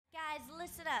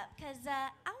up because I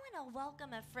want to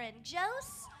welcome a friend.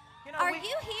 Jose, You know, are you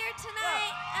here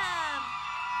tonight?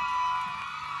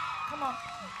 Come on.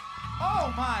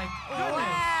 Oh my goodness.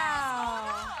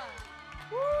 Wow.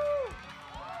 Woo.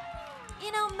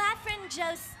 You know, my friend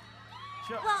Jose,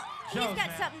 well, he's Jose, got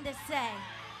man. something to say.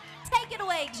 Take it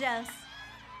away, Jose.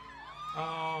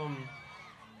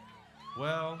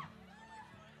 Well,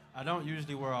 I don't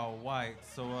usually wear all white,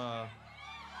 so,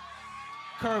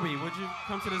 Kirby, would you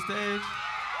come to the stage?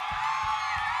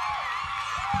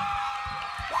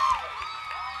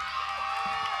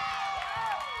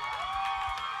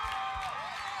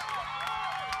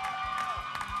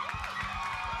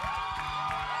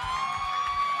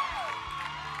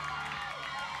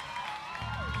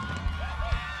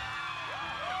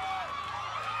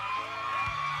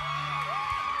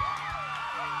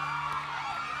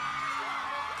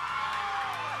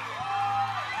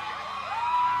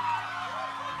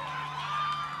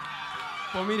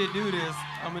 For me to do this,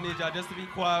 I'm gonna need y'all just to be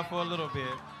quiet for a little bit.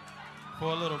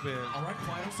 For a little bit. All right,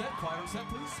 quiet on set,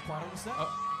 please. Quiet on set. Quiet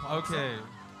on set. Okay.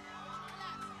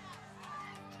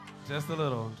 Just a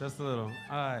little.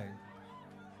 All right.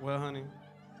 Well, honey,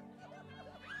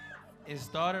 it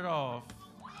started off.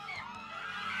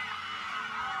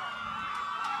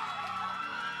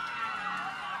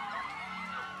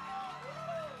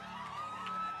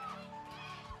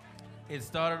 It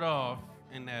started off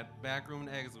in that back room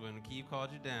exit when Keith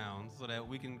called you down so that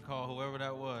we can call whoever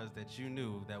that was that you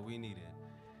knew that we needed.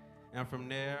 And from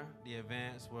there, the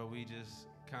advance where we just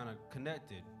kind of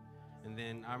connected. And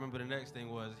then I remember the next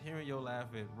thing was hearing your laugh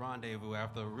at Rendezvous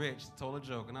after Rich told a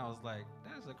joke, and I was like,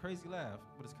 that's a crazy laugh,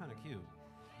 but it's kind of cute.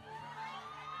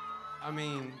 I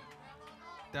mean,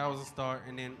 that was a start,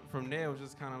 and then from there, it was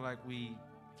just kind of like we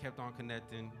kept on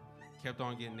connecting, kept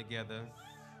on getting together.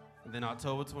 And then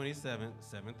October 27th,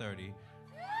 7:30,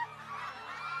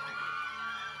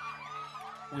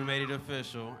 we made it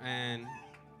official, and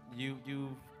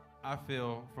you, I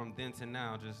feel, from then to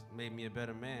now, just made me a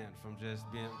better man from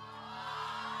just being.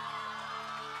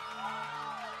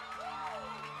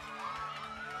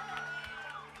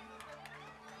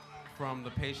 From the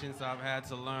patience I've had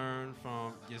to learn,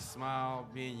 from your smile,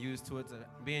 being used to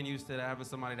having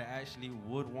somebody that actually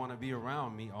would want to be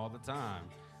around me all the time,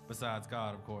 besides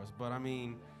God, of course. But I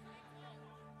mean,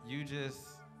 you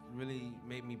just really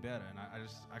made me better, and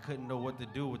I couldn't know what to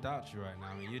do without you right now.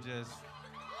 I mean, you just.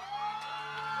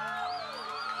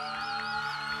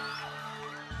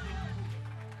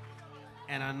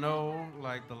 And I know,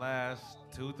 like, the last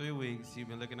 2-3 weeks, you've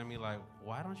been looking at me like,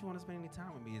 why don't you want to spend any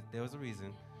time with me? There was a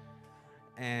reason.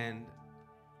 And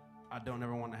I don't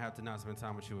ever want to have to not spend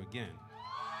time with you again.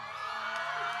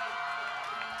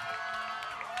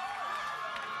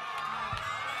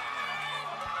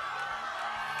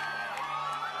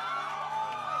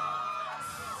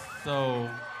 So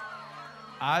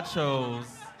I chose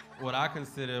what I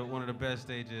consider one of the best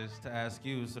stages to ask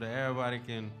you so that everybody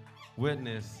can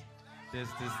witness this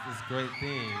great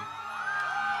thing,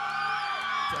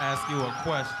 to ask you a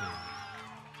question.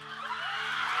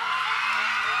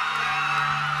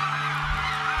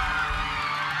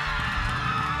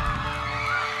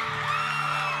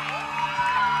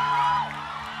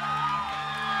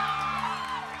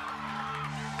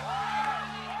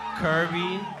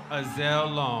 Kirby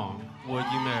Azell Long, would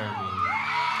you marry me?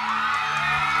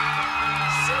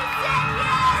 She said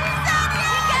yes!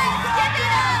 You guys give it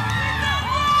up!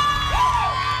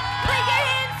 Put your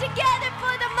hands together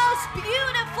for the most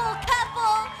beautiful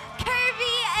couple,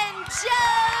 Kirby and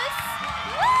Jose.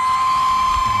 Woo!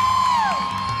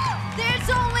 There's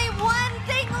only one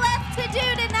thing left to do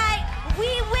tonight.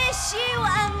 We wish you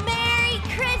a Merry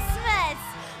Christmas.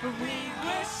 We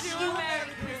wish you a Merry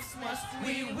Christmas.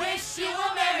 We wish you